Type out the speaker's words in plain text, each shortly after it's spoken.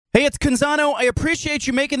Hey, it's Canzano. I appreciate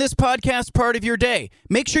you making this podcast part of your day.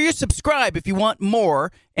 Make sure you subscribe if you want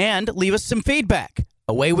more and leave us some feedback.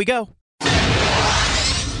 Away we go.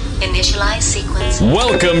 Initialize sequence.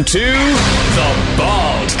 Welcome to The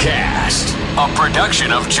Baldcast, a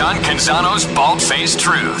production of John Canzano's Bald-Faced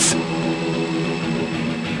Truth.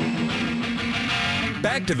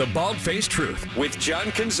 Back to The Bald-Faced Truth with John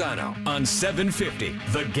Canzano on 750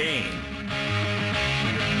 The Game.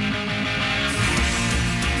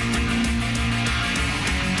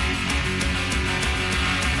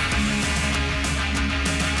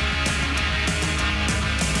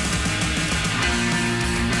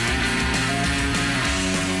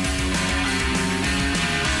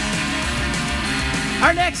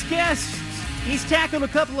 Our next guest, he's tackled a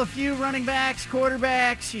couple of few running backs,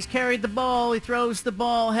 quarterbacks. He's carried the ball. He throws the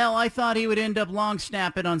ball. Hell, I thought he would end up long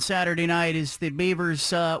snapping on Saturday night as the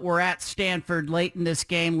Beavers were at Stanford late in this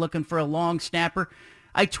game looking for a long snapper.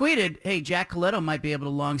 I tweeted, hey, Jack Coletto might be able to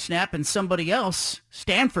long snap, and somebody else,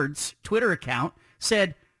 Stanford's Twitter account,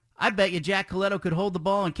 said, I bet you Jack Coletto could hold the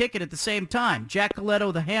ball and kick it at the same time. Jack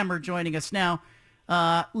Coletto, the Hammer, joining us now.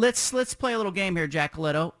 Let's play a little game here, Jack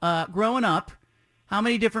Coletto. Growing up, how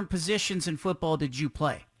many different positions in football did you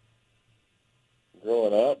play?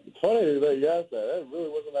 Growing up? It's funny that you asked that. That really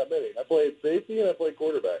wasn't that many. I played safety and I played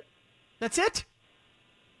quarterback. That's it?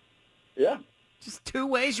 Yeah. Just two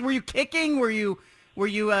ways? Were you kicking? Were you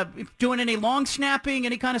doing any long snapping,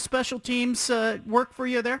 any kind of special teams work for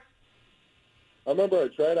you there? I remember I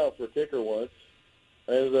tried out for kicker once.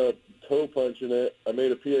 I ended up toe punching it. I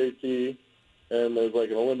made a PAT, and there was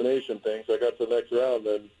like an elimination thing, so I got to the next round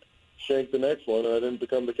and shanked the next one, and I didn't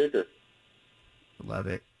become the kicker. Love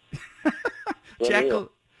it. Jack,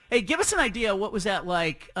 hey, give us an idea. What was that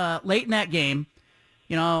like late in that game?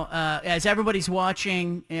 You know, as everybody's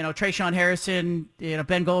watching, you know, Trayshawn Harrison, you know,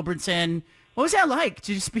 Ben Goldbrinson. What was that like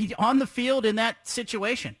to just be on the field in that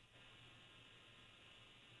situation?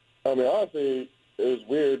 I mean, honestly, it was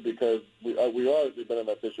weird because we obviously been in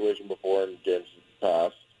that situation before in games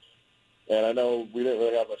past. And I know we didn't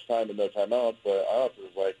really have much time and no timeouts, but I honestly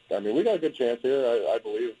was like, I mean, we got a good chance here. I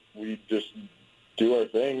believe we just do our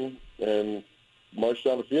thing and march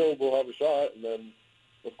down the field, we'll have a shot. And then,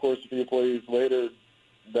 of course, a few plays later,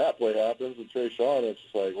 that play happens with Trayshawn. It's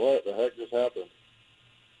just like, what the heck just happened?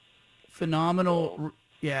 Phenomenal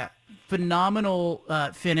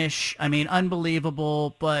finish. I mean,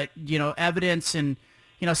 unbelievable, but, you know, evidence. And,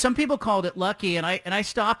 you know, some people called it lucky, and I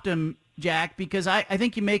stopped him, Jack, because I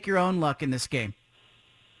think you make your own luck in this game.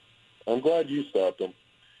 I'm glad you stopped him.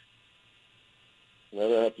 I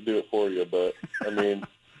don't have to do it for you, but, I mean,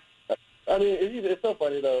 it's so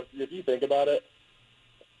funny, though, if you think about it.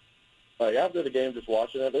 Like, after the game, just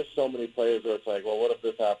watching it, there's so many players where it's like, well, what if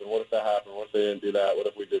this happened? What if that happened? What if they didn't do that? What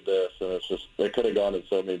if we did this? And it's just, they could have gone in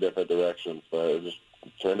so many different directions, but it just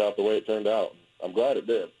turned out the way it turned out. I'm glad it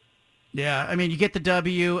did. Yeah, I mean, you get the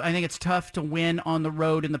W. I think it's tough to win on the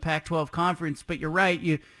road in the Pac-12 conference, but you're right.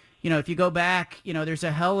 You know, if you go back, you know, there's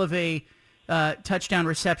a hell of a touchdown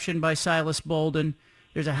reception by Silas Bolden.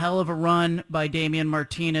 There's a hell of a run by Damian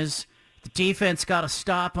Martinez. The defense got a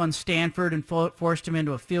stop on Stanford and forced him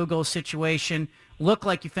into a field goal situation. Looked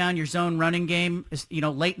like you found your zone running game, you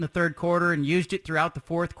know, late in the third quarter and used it throughout the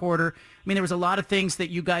fourth quarter. I mean, there was a lot of things that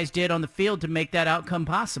you guys did on the field to make that outcome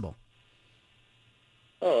possible.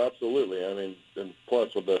 Oh, absolutely. I mean, and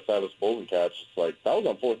plus with the Silas Bolden catch, it's like, that was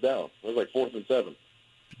on fourth down. It was like 4th and 7.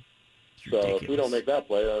 So if we don't make that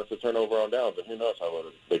play, it's a turnover on downs, and who knows how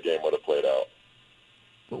the game would have played out.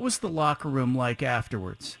 What was the locker room like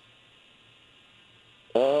afterwards?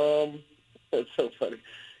 It's so funny.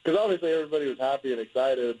 Because obviously everybody was happy and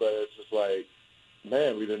excited, but it's just like,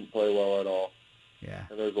 man, we didn't play well at all. Yeah.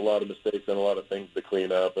 And there's a lot of mistakes and a lot of things to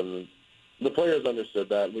clean up, and the players understood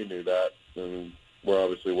that, and we knew that, and we're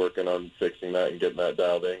obviously working on fixing that and getting that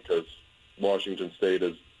dialed in because Washington State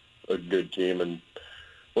is a good team, and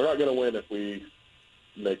we're not going to win if we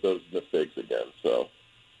make those mistakes again. So,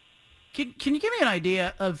 can you give me an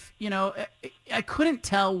idea of, you know, I couldn't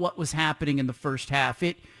tell what was happening in the first half.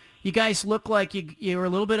 You guys looked like you were a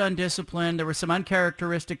little bit undisciplined. There were some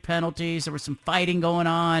uncharacteristic penalties. There was some fighting going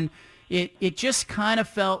on. It just kind of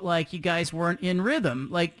felt like you guys weren't in rhythm.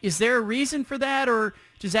 Like, is there a reason for that, or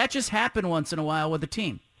does that just happen once in a while with the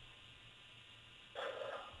team?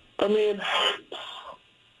 I mean,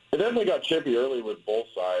 it definitely got chippy early with both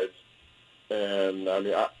sides. And, I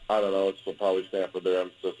mean, I don't know. It's probably Stanford. Their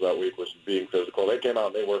emphasis that week was being physical. They came out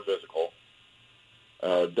and they were physical.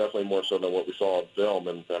 Definitely more so than what we saw on film.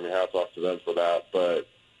 And, I mean, hats off to them for that. But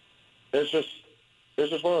it's just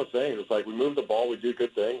one of those things. It's like we move the ball, we do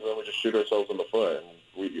good things, and then we just shoot ourselves in the foot. And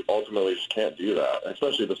we ultimately just can't do that,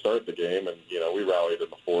 especially to start the game. And, we rallied in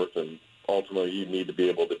the fourth, and ultimately you need to be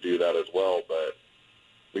able to do that as well, but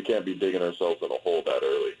we can't be digging ourselves in a hole that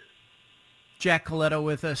early. Jack Coletto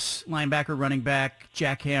with us, linebacker, running back,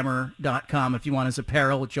 jackhammer.com. If you want his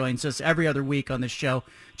apparel, joins us every other week on this show.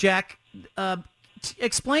 Jack,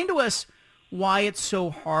 explain to us why it's so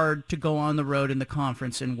hard to go on the road in the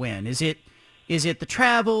conference and win. Is it the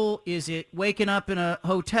travel? Is it waking up in a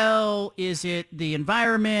hotel? Is it the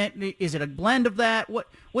environment? Is it a blend of that?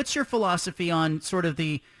 What's your philosophy on sort of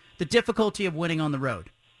the difficulty of winning on the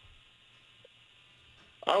road?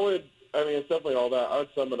 It's definitely all that. I would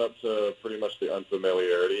sum it up to pretty much the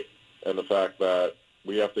unfamiliarity and the fact that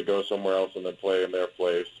we have to go somewhere else and then play in their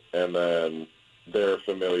place, and then they're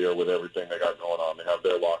familiar with everything they got going on. They have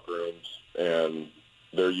their locker rooms, and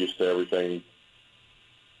they're used to everything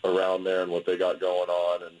around there and what they got going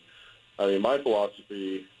on. And, my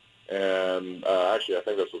philosophy, and actually I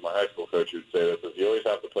think this was my high school coach who'd say this, is you always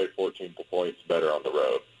have to play 14 points better on the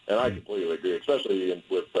road. And I completely agree, especially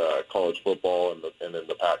with college football and in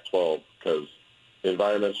the Pac-12, because the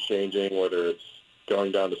environment's changing, whether it's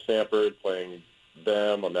going down to Stanford, playing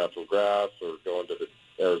them on natural grass, or going to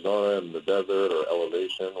Arizona in the desert, or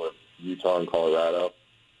elevation with Utah and Colorado.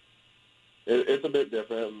 It's a bit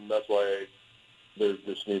different, and that's why there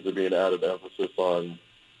just needs to be an added emphasis on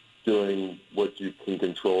doing what you can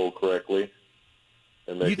control correctly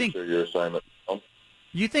and making sure your assignment.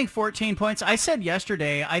 You think 14 points? I said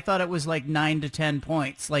yesterday I thought it was like 9 to 10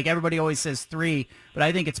 points. Like everybody always says 3, but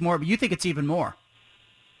I think it's more. But you think it's even more?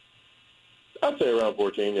 I'd say around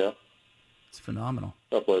 14, yeah. It's phenomenal.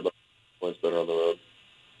 I'll play about points better on the road.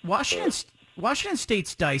 Washington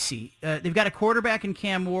State's dicey. They've got a quarterback in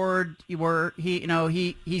Cam Ward where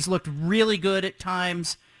he's looked really good at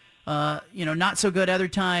times, not so good other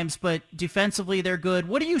times, but defensively they're good.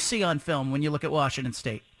 What do you see on film when you look at Washington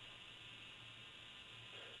State?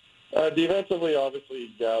 Defensively,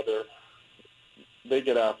 obviously, yeah, they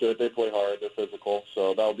get after it. They play hard. They're physical,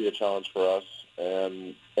 so that'll be a challenge for us,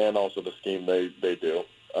 and also the scheme they do.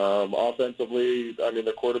 Offensively,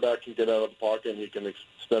 the quarterback can get out of the pocket and he can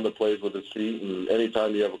extend the plays with his feet, and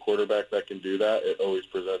anytime you have a quarterback that can do that, it always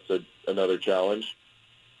presents another challenge.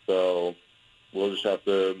 So we'll just have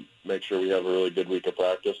to make sure we have a really good week of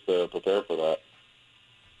practice to prepare for that.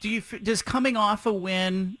 Does coming off a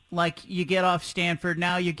win, like you get off Stanford,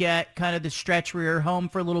 now you get kind of the stretch where you're home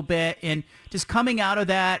for a little bit, and just coming out of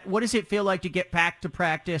that, what does it feel like to get back to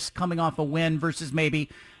practice coming off a win versus maybe,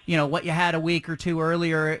 what you had a week or two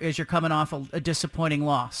earlier as you're coming off a disappointing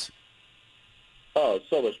loss? Oh, it's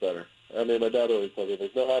so much better. My dad always told me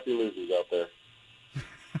there's no happy losers out there.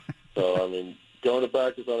 So, going to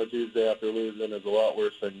practice on a Tuesday after losing is a lot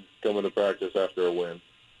worse than coming to practice after a win.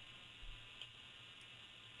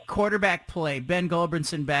 Quarterback play, Ben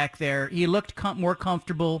Gulbranson back there. He looked more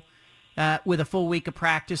comfortable with a full week of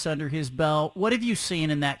practice under his belt. What have you seen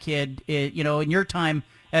in that kid? In your time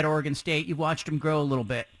at Oregon State, you've watched him grow a little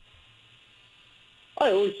bit.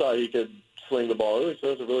 I always thought he could sling the ball. I always thought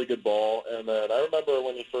it was a really good ball. And then I remember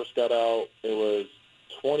when he first got out, it was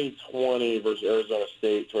 2020 versus Arizona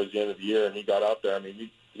State towards the end of the year, and he got out there.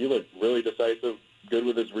 He looked really decisive, good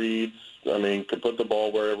with his reads. Could put the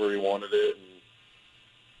ball wherever he wanted it. And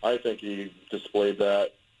I think he displayed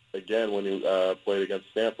that again when he played against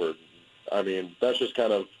Stanford. That's just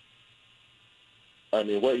kind of,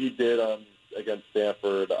 what he did against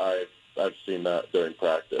Stanford, I've seen that during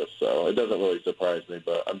practice. So it doesn't really surprise me,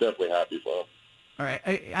 but I'm definitely happy for him. All right.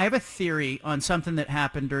 I have a theory on something that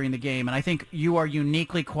happened during the game, and I think you are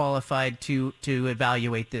uniquely qualified to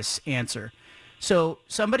evaluate this answer. So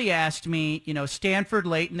somebody asked me, Stanford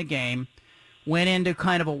late in the game went into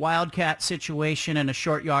kind of a wildcat situation and a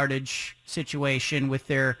short yardage situation with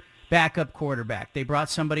their backup quarterback. They brought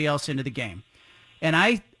somebody else into the game. And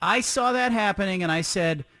I saw that happening, and I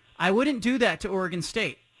said, I wouldn't do that to Oregon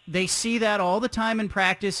State. They see that all the time in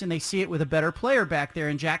practice, and they see it with a better player back there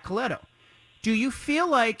in Jack Coletto. Do you feel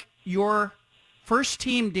like your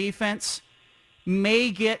first-team defense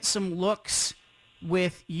may get some looks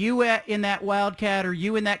with you in that wildcat or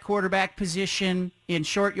you in that quarterback position in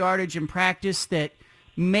short yardage in practice that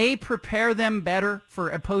may prepare them better for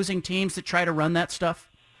opposing teams that try to run that stuff?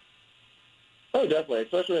 Oh, definitely,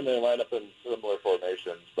 especially when they line up in similar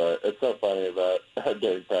formations. But it's so funny that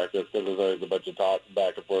during practice, because there's always a bunch of talk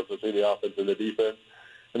back and forth between the offense and the defense.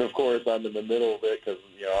 And, of course, I'm in the middle of it because,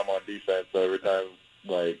 I'm on defense. So every time,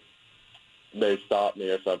 they stop me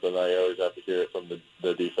or something, I always have to hear it from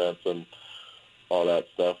the defense and all that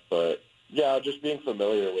stuff. But, yeah, just being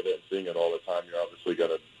familiar with it and seeing it all the time, you're obviously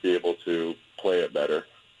going to be able to play it better.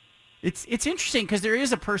 It's interesting because there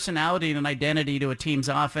is a personality and an identity to a team's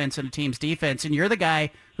offense and a team's defense, and you're the guy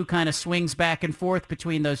who kind of swings back and forth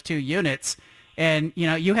between those two units, and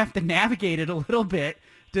you have to navigate it a little bit.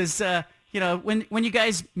 Does when you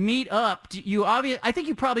guys meet up, I think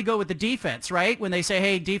you probably go with the defense, right? When they say,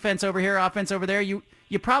 "Hey, defense over here, offense over there," you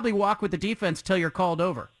probably walk with the defense till you're called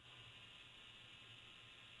over.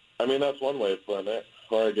 I mean, that's one way of putting it.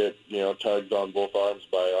 Or I get tugged on both arms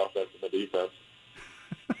by offense and the defense.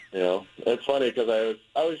 It's funny because I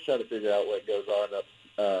always try to figure out what goes on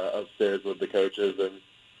upstairs with the coaches, and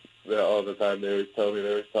all the time they always tell me,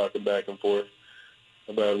 they're always talking back and forth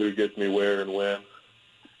about who gets me where and when,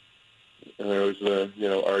 and they're always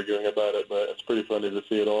arguing about it. But it's pretty funny to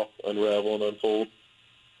see it all unravel and unfold.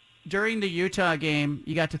 During the Utah game,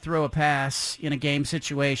 you got to throw a pass in a game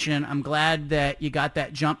situation. I'm glad that you got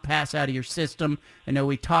that jump pass out of your system. I know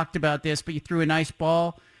we talked about this, but you threw a nice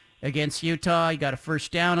ball against Utah. You got a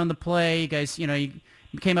first down on the play. You guys, you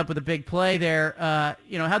came up with a big play there.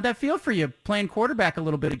 How'd that feel for you, playing quarterback a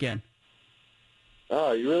little bit again?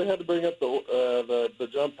 Oh, you really had to bring up the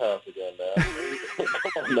jump pass again, man. Come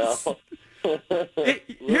on now.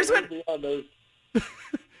 Here's what.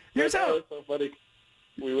 Here's how. It's so funny.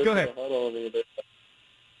 We went Go to ahead. the huddle and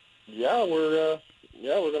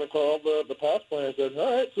we're going to call the pass plan. I said,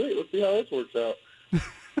 all right, sweet, let's see how this works out.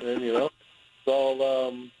 And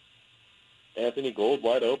saw Anthony Gold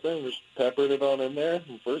wide open, just peppered it on in there,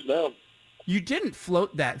 and first down. You didn't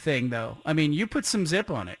float that thing though. I mean, you put some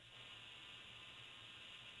zip on it.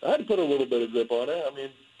 I had to put a little bit of zip on it. I mean,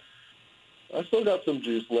 I still got some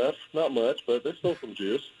juice left, not much, but there's still some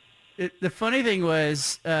juice. The funny thing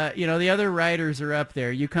was, the other writers are up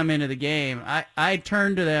there. You come into the game. I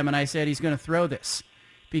turned to them and I said, he's going to throw this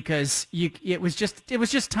because it was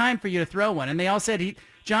just time for you to throw one. And they all said,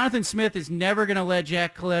 Jonathan Smith is never going to let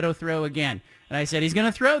Jack Colletto throw again. And I said, he's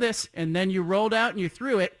going to throw this. And then you rolled out and you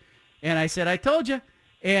threw it. And I said, I told you.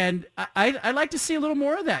 And I'd like to see a little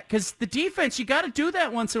more of that because the defense, you got to do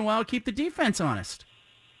that once in a while to keep the defense honest.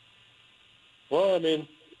 Well, I mean,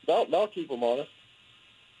 that'll keep them honest.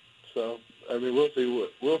 So, I mean, we'll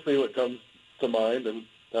see what comes to mind and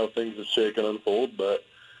how things just shake and unfold. But,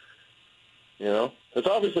 it's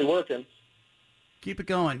obviously working. Keep it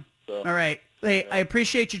going. So, all right. Hey, I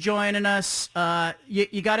appreciate you joining us.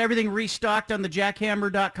 You got everything restocked on the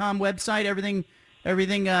jackhammer.com website,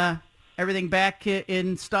 everything back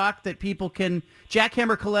in stock that people can.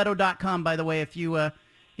 jackhammercolletto.com, by the way, if you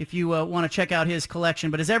want to check out his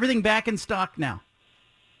collection. But is everything back in stock now?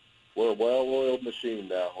 We're a well-oiled machine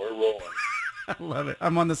now. We're rolling. I love it.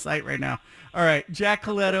 I'm on the site right now. All right, Jack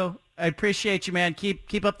Colletto, I appreciate you, man.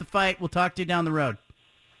 Keep up the fight. We'll talk to you down the road.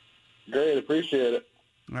 Great. Appreciate it.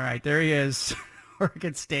 All right, there he is.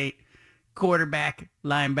 Oregon State quarterback,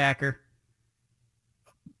 linebacker,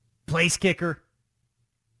 place kicker.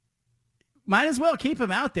 Might as well keep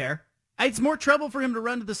him out there. It's more trouble for him to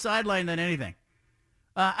run to the sideline than anything.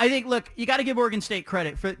 I think, look, you got to give Oregon State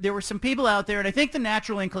credit. There were some people out there, and I think the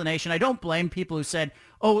natural inclination, I don't blame people who said,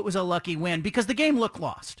 oh, it was a lucky win, because the game looked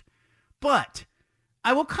lost. But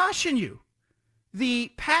I will caution you,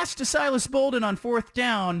 the pass to Silas Bolden on fourth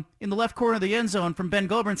down in the left corner of the end zone from Ben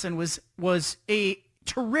Gulbranson was a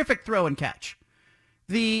terrific throw and catch.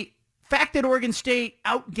 The fact that Oregon State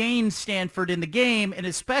outgained Stanford in the game, and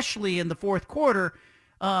especially in the fourth quarter,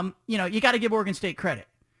 you got to give Oregon State credit.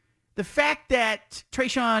 The fact that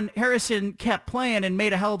Trayshawn Harrison kept playing and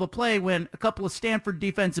made a hell of a play when a couple of Stanford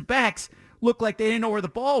defensive backs looked like they didn't know where the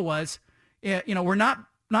ball was, we're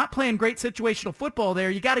not playing great situational football there.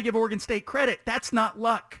 You got to give Oregon State credit. That's not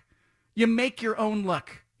luck. You make your own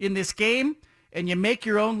luck in this game, and you make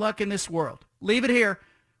your own luck in this world. Leave it here.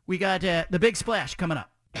 We got the Big Splash coming up.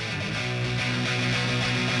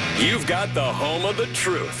 You've got the home of the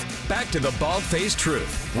truth. Back to the Bald-Faced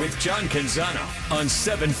Truth with John Canzano on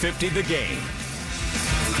 750 The Game.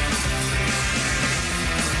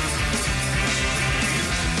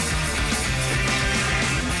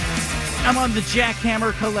 I'm on the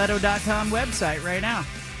jackhammercolletto.com website right now.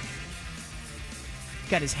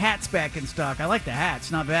 Got his hats back in stock. I like the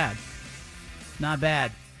hats. Not bad. Not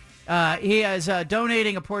bad. He is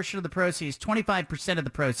donating a portion of the proceeds, 25% of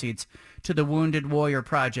the proceeds, to the Wounded Warrior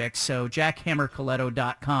Project. So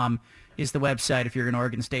jackhammercolletto.com is the website if you're an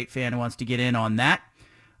Oregon State fan who wants to get in on that.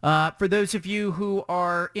 For those of you who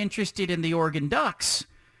are interested in the Oregon Ducks,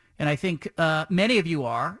 and I think many of you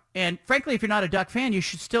are, and frankly, if you're not a Duck fan, you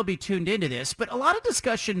should still be tuned into this, but a lot of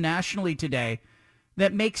discussion nationally today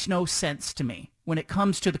that makes no sense to me when it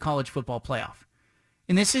comes to the college football playoff.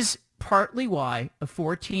 And this is partly why a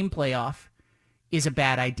 4-team playoff is a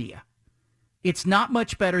bad idea. It's not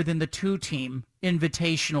much better than the 2-team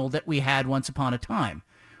invitational that we had once upon a time.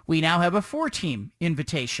 We now have a 4-team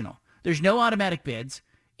invitational. There's no automatic bids.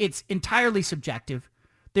 It's entirely subjective.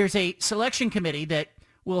 There's a selection committee that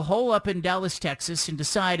will hole up in Dallas, Texas, and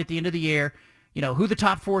decide at the end of the year, who the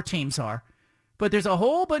top 4 teams are. But there's a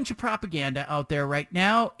whole bunch of propaganda out there right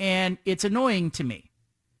now, and it's annoying to me.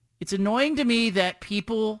 It's annoying to me that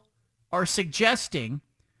people are suggesting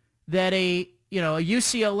that a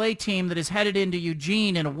UCLA team that is headed into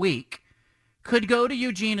Eugene in a week could go to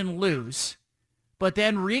Eugene and lose, but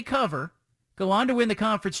then recover, go on to win the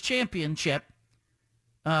conference championship,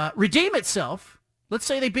 redeem itself. Let's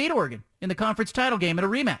say they beat Oregon in the conference title game in a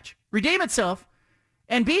rematch. Redeem itself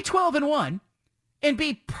and be 12-1 and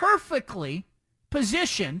be perfectly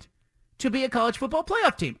positioned to be a college football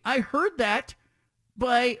playoff team. I heard that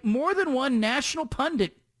by more than one national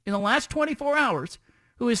pundit in the last 24 hours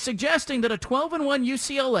who is suggesting that a 12-1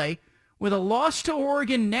 UCLA with a loss to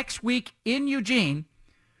Oregon next week in Eugene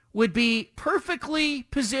would be perfectly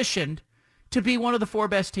positioned to be one of the 4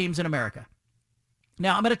 best teams in America.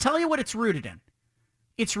 Now, I'm going to tell you what it's rooted in.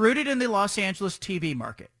 It's rooted in the Los Angeles TV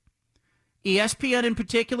market. ESPN in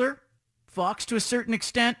particular, Fox to a certain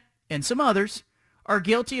extent, and some others, are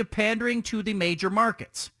guilty of pandering to the major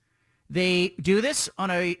markets. They do this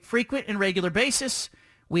on a frequent and regular basis.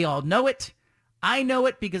 We all know it. I know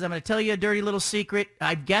it because I'm going to tell you a dirty little secret.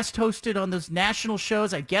 I've guest hosted on those national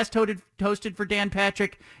shows. I've guest hosted for Dan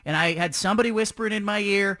Patrick, and I had somebody whispering in my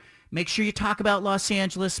ear, make sure you talk about Los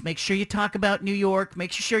Angeles. Make sure you talk about New York.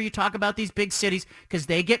 Make sure you talk about these big cities because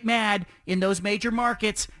they get mad in those major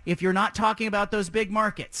markets if you're not talking about those big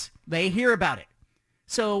markets. They hear about it.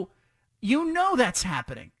 So that's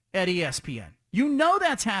happening at ESPN.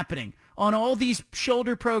 That's happening on all these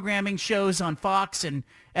shoulder programming shows on Fox and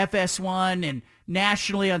FS1 and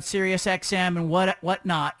nationally on Sirius XM and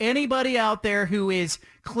whatnot. Anybody out there who is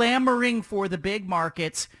clamoring for the big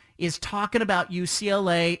markets is talking about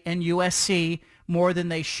UCLA and USC more than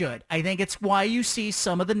they should. I think it's why you see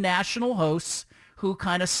some of the national hosts who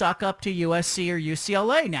kind of suck up to USC or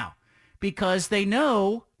UCLA now, because they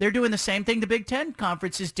know they're doing the same thing the Big Ten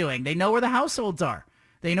Conference is doing. They know where the households are.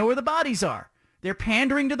 They know where the bodies are. They're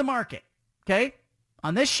pandering to the market, okay?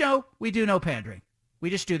 On this show, we do no pandering. We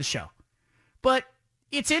just do the show. But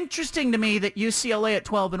it's interesting to me that UCLA at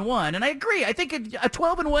 12-1, and I agree, I think a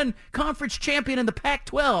 12-1 conference champion in the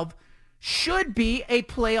Pac-12 should be a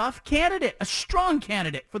playoff candidate, a strong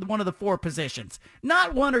candidate for one of the 4 positions.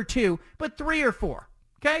 Not 1 or 2, but 3 or 4,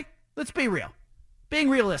 okay? Let's be real. Being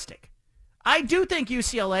realistic. I do think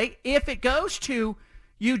UCLA, if it goes to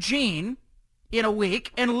Eugene in a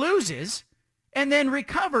week and loses and then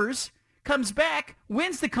recovers, comes back,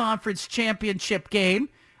 wins the conference championship game,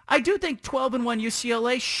 I do think 12-1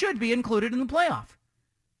 UCLA should be included in the playoff.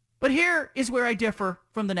 But here is where I differ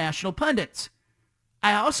from the national pundits.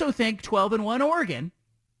 I also think 12-1 Oregon,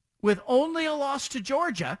 with only a loss to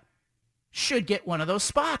Georgia, should get one of those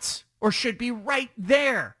spots or should be right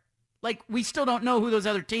there. Like, we still don't know who those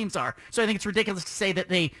other teams are, so I think it's ridiculous to say that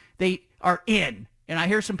they are in. And I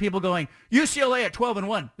hear some people going, UCLA at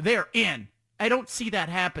 12-1, they're in. I don't see that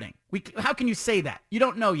happening. How can you say that? You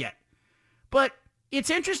don't know yet. But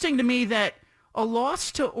it's interesting to me that a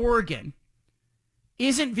loss to Oregon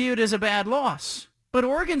isn't viewed as a bad loss. But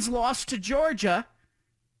Oregon's loss to Georgia,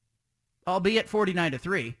 albeit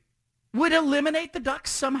 49-3, would eliminate the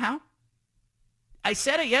Ducks somehow. I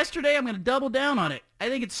said it yesterday. I'm going to double down on it. I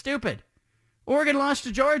think it's stupid. Oregon lost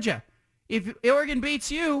to Georgia. If Oregon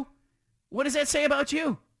beats you, what does that say about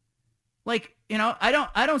you? Like,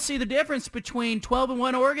 I don't see the difference between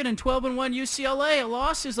 12-1 Oregon and 12-1 UCLA. A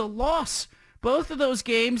loss is a loss. Both of those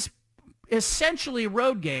games, essentially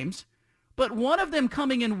road games, but one of them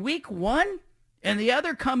coming in week 1 and the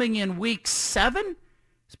other coming in week 7,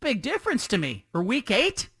 it's a big difference to me. Or week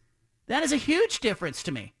 8, that is a huge difference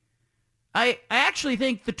to me. I actually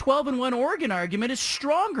think the 12-1 Oregon argument is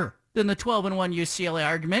stronger than the 12-1 UCLA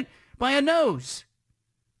argument by a nose.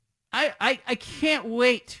 I can't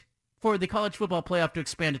wait for the college football playoff to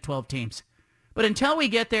expand to 12 teams. But until we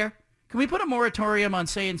get there, can we put a moratorium on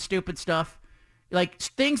saying stupid stuff? Like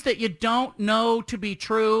things that you don't know to be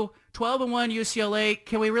true. 12-1 UCLA,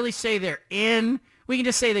 can we really say they're in? We can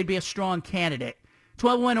just say they'd be a strong candidate.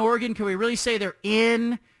 12-1 Oregon, can we really say they're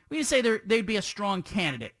in? We can say they'd be a strong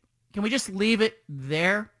candidate. Can we just leave it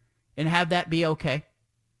there and have that be okay?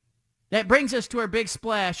 That brings us to our big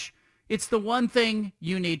splash. It's the one thing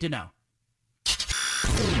you need to know.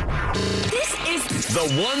 This is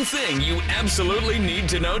the one thing you absolutely need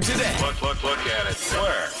to know today. Look at it.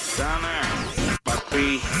 Where? Down there.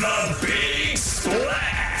 Puppy. The Big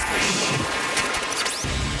Splash.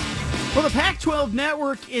 Well, the Pac-12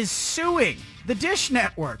 Network is suing the Dish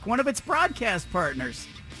Network, one of its broadcast partners.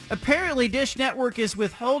 Apparently, Dish Network is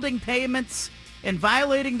withholding payments and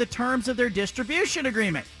violating the terms of their distribution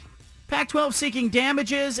agreement. Pac-12 seeking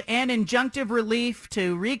damages and injunctive relief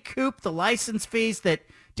to recoup the license fees that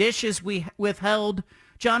Dish has withheld.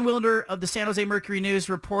 John Wilder of the San Jose Mercury News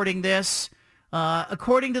reporting this.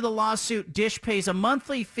 According to the lawsuit, Dish pays a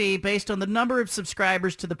monthly fee based on the number of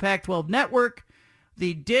subscribers to the Pac-12 network.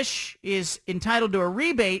 The Dish is entitled to a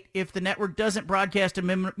rebate if the network doesn't broadcast a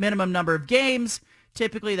minimum number of games.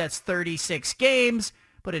 Typically, that's 36 games.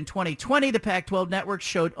 But in 2020, the Pac-12 network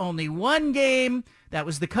showed only one game. That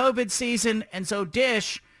was the COVID season. And so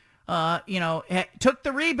Dish, took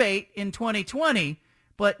the rebate in 2020,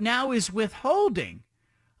 but now is withholding.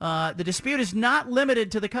 The dispute is not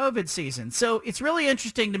limited to the COVID season. So it's really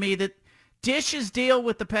interesting to me that Dish's deal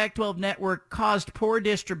with the Pac-12 network caused poor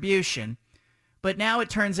distribution. But now it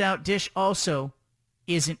turns out Dish also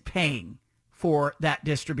isn't paying for that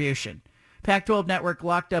distribution. Pac-12 network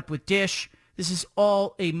locked up with Dish. This is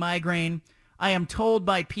all a migraine. I am told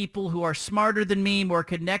by people who are smarter than me, more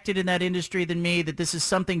connected in that industry than me, that this is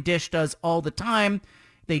something Dish does all the time.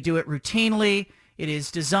 They do it routinely. It is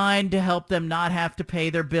designed to help them not have to pay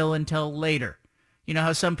their bill until later. You know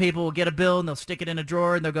how some people will get a bill and they'll stick it in a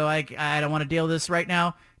drawer and they'll go, I don't want to deal with this right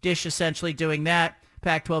now. Dish essentially doing that.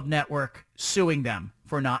 Pac-12 network suing them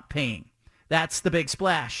for not paying. That's the big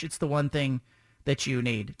splash. It's the one thing that you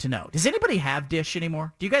need to know. Does anybody have Dish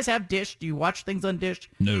anymore? Do you guys have Dish? Do you watch things on Dish?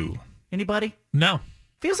 No. Anybody? No.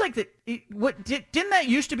 Feels like that. Didn't that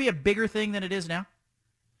used to be a bigger thing than it is now?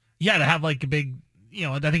 Yeah, to have like a big,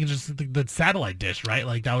 I think it's just the satellite dish, right?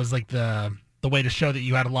 Like that was like the way to show that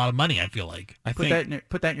you had a lot of money, I feel like. Put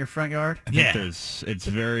that in your front yard? I think it's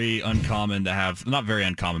very uncommon to have, not very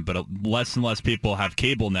uncommon, but less and less people have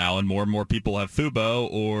cable now, and more people have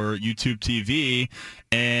Fubo or YouTube TV,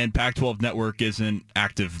 and Pac-12 network isn't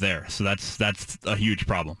active there. So that's a huge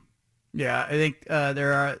problem. Yeah, I think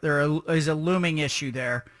there is a looming issue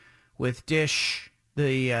there with Dish,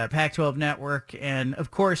 the Pac-12 network, and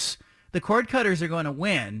of course the cord cutters are going to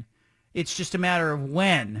win. It's just a matter of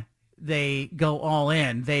when they go all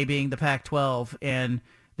in, they being the Pac-12 and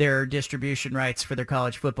their distribution rights for their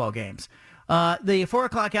college football games. The 4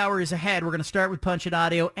 o'clock hour is ahead. We're going to start with Punch It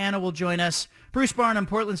Audio. Anna will join us. Bruce Barnum,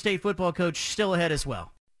 Portland State football coach, still ahead as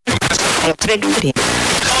well.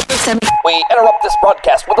 We interrupt this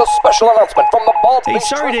broadcast with a special announcement from the Bald Face.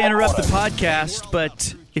 Hey, sorry to interrupt the podcast,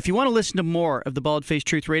 but if you want to listen to more of the Bald Face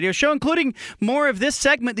Truth Radio Show, including more of this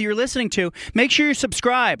segment that you're listening to, make sure you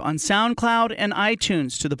subscribe on SoundCloud and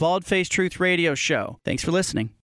iTunes to the Bald Face Truth Radio Show. Thanks for listening.